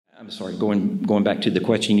I'm sorry, going back to the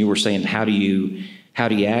question you were saying, how do you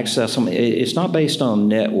access them? It's not based on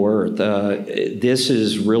net worth. This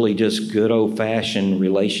is really just good old-fashioned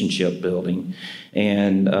relationship building.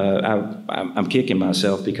 And I'm kicking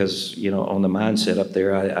myself because, on the mindset up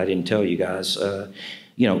there, I didn't tell you guys,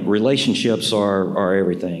 relationships are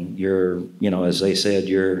everything. As they said,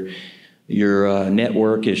 your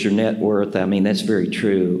network is your net worth. I mean, that's very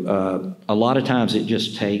true. A lot of times it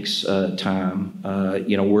just takes time.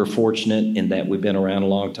 We're fortunate in that we've been around a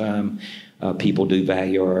long time. People do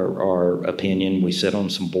value our opinion. We sit on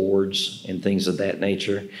some boards and things of that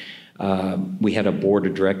nature. We had a board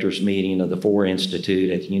of directors meeting of the Ford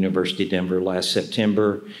Institute at the University of Denver last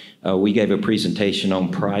September. We gave a presentation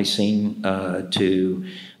on pricing to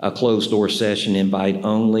a closed-door session, invite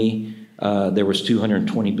only. There was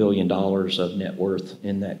 $220 billion of net worth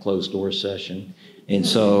in that closed-door session. And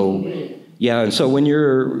so, when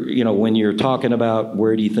you're talking about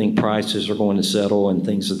where do you think prices are going to settle and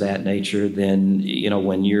things of that nature, then,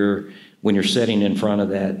 when you're sitting in front of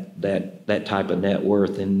that type of net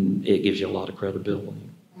worth, and it gives you a lot of credibility.